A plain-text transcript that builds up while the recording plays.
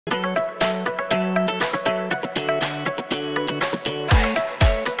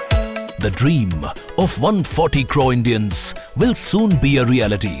The dream of 140 crore Indians will soon be a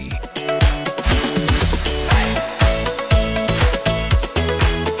reality.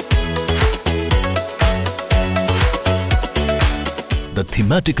 The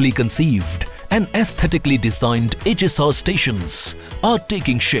thematically conceived and aesthetically designed HSR stations are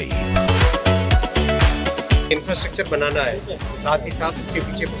taking shape. Infrastructure बनाना है, साथ ही साथ उसके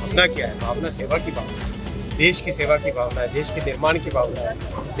पीछे भावना क्या है? भावना सेवा की भावना है, देश की सेवा की भावना है, देश के निर्माण की भावना है,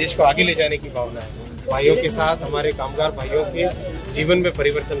 देश को आगे ले जाने की भावना है, भाइयों के साथ हमारे कामगार भाइयों के जीवन में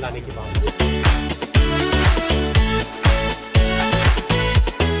परिवर्तन लाने की भावना है।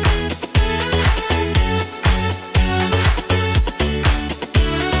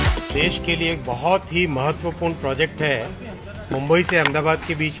 देश के लिए एक बहुत ही महत्वपूर्ण प्रोजेक्ट है। मुंबई से अहमदाबाद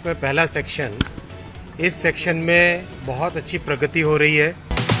के बीच में पहला सेक्शन, इस सेक्शन में बहुत अच्छी प्रगति हो रही है।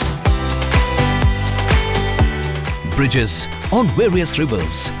 Bridges on various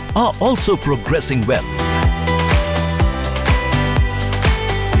rivers are also progressing well.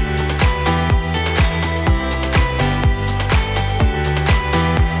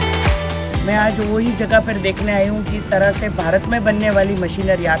 मैं आज वही जगह पर देखने आई हूँ कि इस तरह से भारत में बनने वाली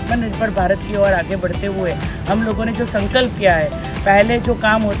मशीनरी आत्मनिर्भर भारत की ओर आगे बढ़ते हुए हम लोगों ने जो संकल्प किया है, पहले जो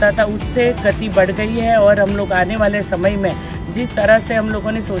काम होता था उससे गति बढ़ गई है और हम लोग आने वाले समय में जिस तरह से हम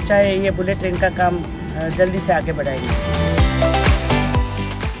लोगों ने सोचा है ये बुलेट ट्रेन का काम जल्दी से आगे बढ़ाएंगे।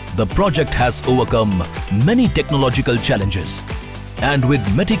 The project has overcome many technological challenges, and with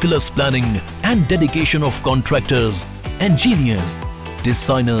meticulous planning and dedication of contractors, engineers,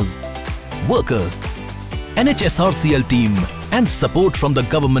 designers, workers, NHSRCL team and support from the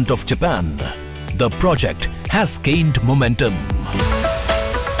government of Japan, the project has gained momentum.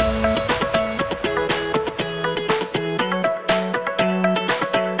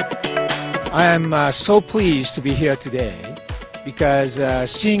 I am so pleased to be here today because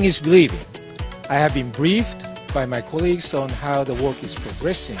seeing is believing. I have been briefed by my colleagues on how the work is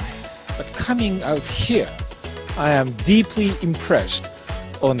progressing, but coming out here, I am deeply impressed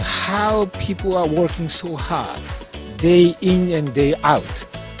on how people are working so hard, day in and day out,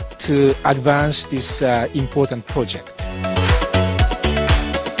 to advance this important project.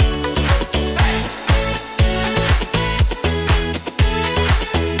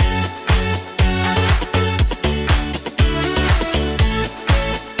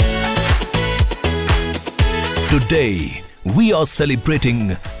 Today, we are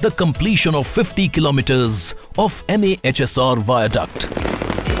celebrating the completion of 50 kilometers of NHSR viaduct.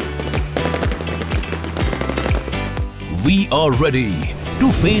 We are ready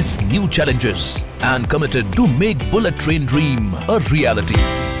to face new challenges and committed to make bullet train dream a reality.